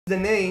the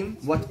name?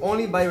 What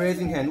only by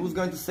raising hand? Who's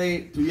going to say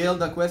to yell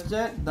the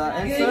question, the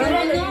answer?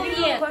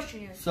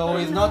 So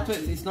it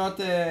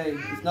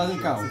doesn't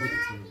count.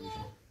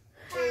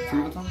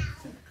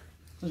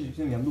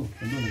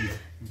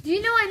 Do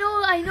you know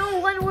I know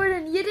one word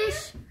in Yiddish?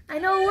 I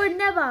know a word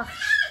nebach.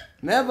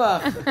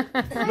 Nebach.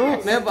 No,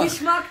 nebach.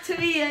 Geschmack to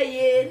me,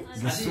 Yid.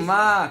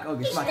 Geschmack. Oh,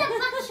 geschmack.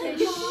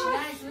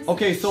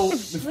 Okay, so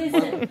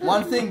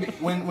one thing,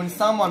 when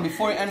someone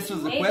before he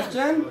answers the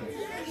question,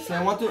 so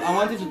I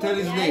want you to tell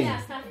his name,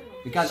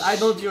 because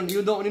you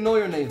know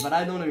your names, but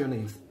I don't know your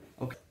names.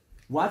 Okay,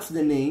 what's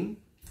the name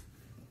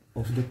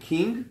of the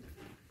king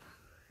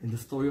in the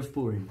story of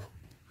Purim?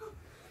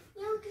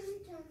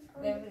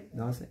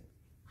 Don't say.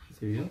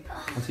 Serious?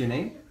 What's your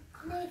name?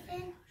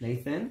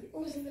 Nathan.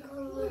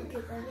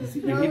 Is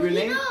it your Hebrew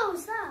name?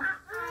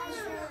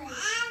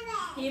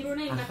 Hebrew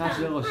name.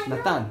 Achashverosh.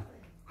 Natan.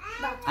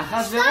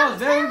 Achashverosh.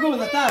 Very good,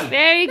 Natan.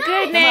 Very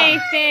good,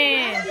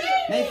 Nathan.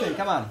 Nathan,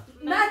 come on.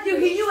 Matthew,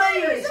 he knew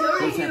anyways. Who are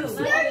you?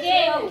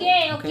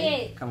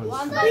 Okay. Come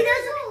on. He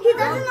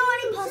doesn't know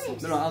any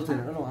puzzles. No, I'll tell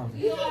you.